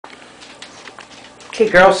Okay,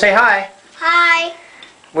 girls, say hi. Hi.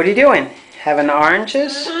 What are you doing? Having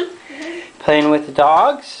oranges? Playing with the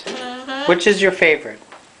dogs? Which is your favorite?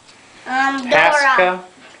 Dora. Pasco?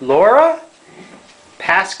 Laura?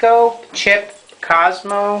 Pasco? Chip?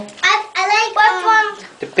 Cosmo? I like which one?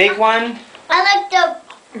 The big one? I like him.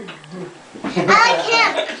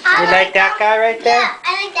 You like that guy right there? Yeah,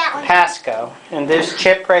 I like that one. Pasco. And there's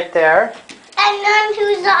Chip right there. And then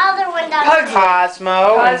who's the other one? Pugsley.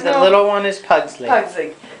 Cosmo. And the Cosmo. little one is Pugsley.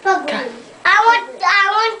 Pugsley. I want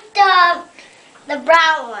the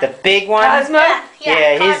brown one. The big one? Cosmo?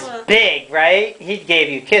 Yeah, he's Cosmo. big, right? He gave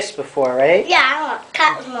you a kiss before, right? Yeah, I want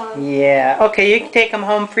Cosmo. Yeah. Okay, you can take him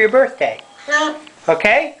home for your birthday.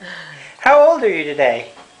 Okay? How old are you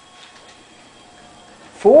today?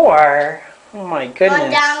 4? Oh my One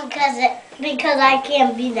goodness. down because I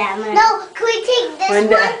can't be that much. No, can we take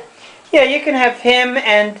this one? Yeah, you can have him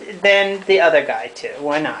and then the other guy too.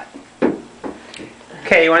 Why not?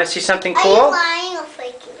 Okay, you want to see something Are cool? you lying or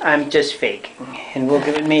faking? I'm just faking. And we'll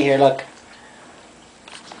give it me here, look.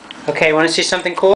 Okay, you want to see something cool?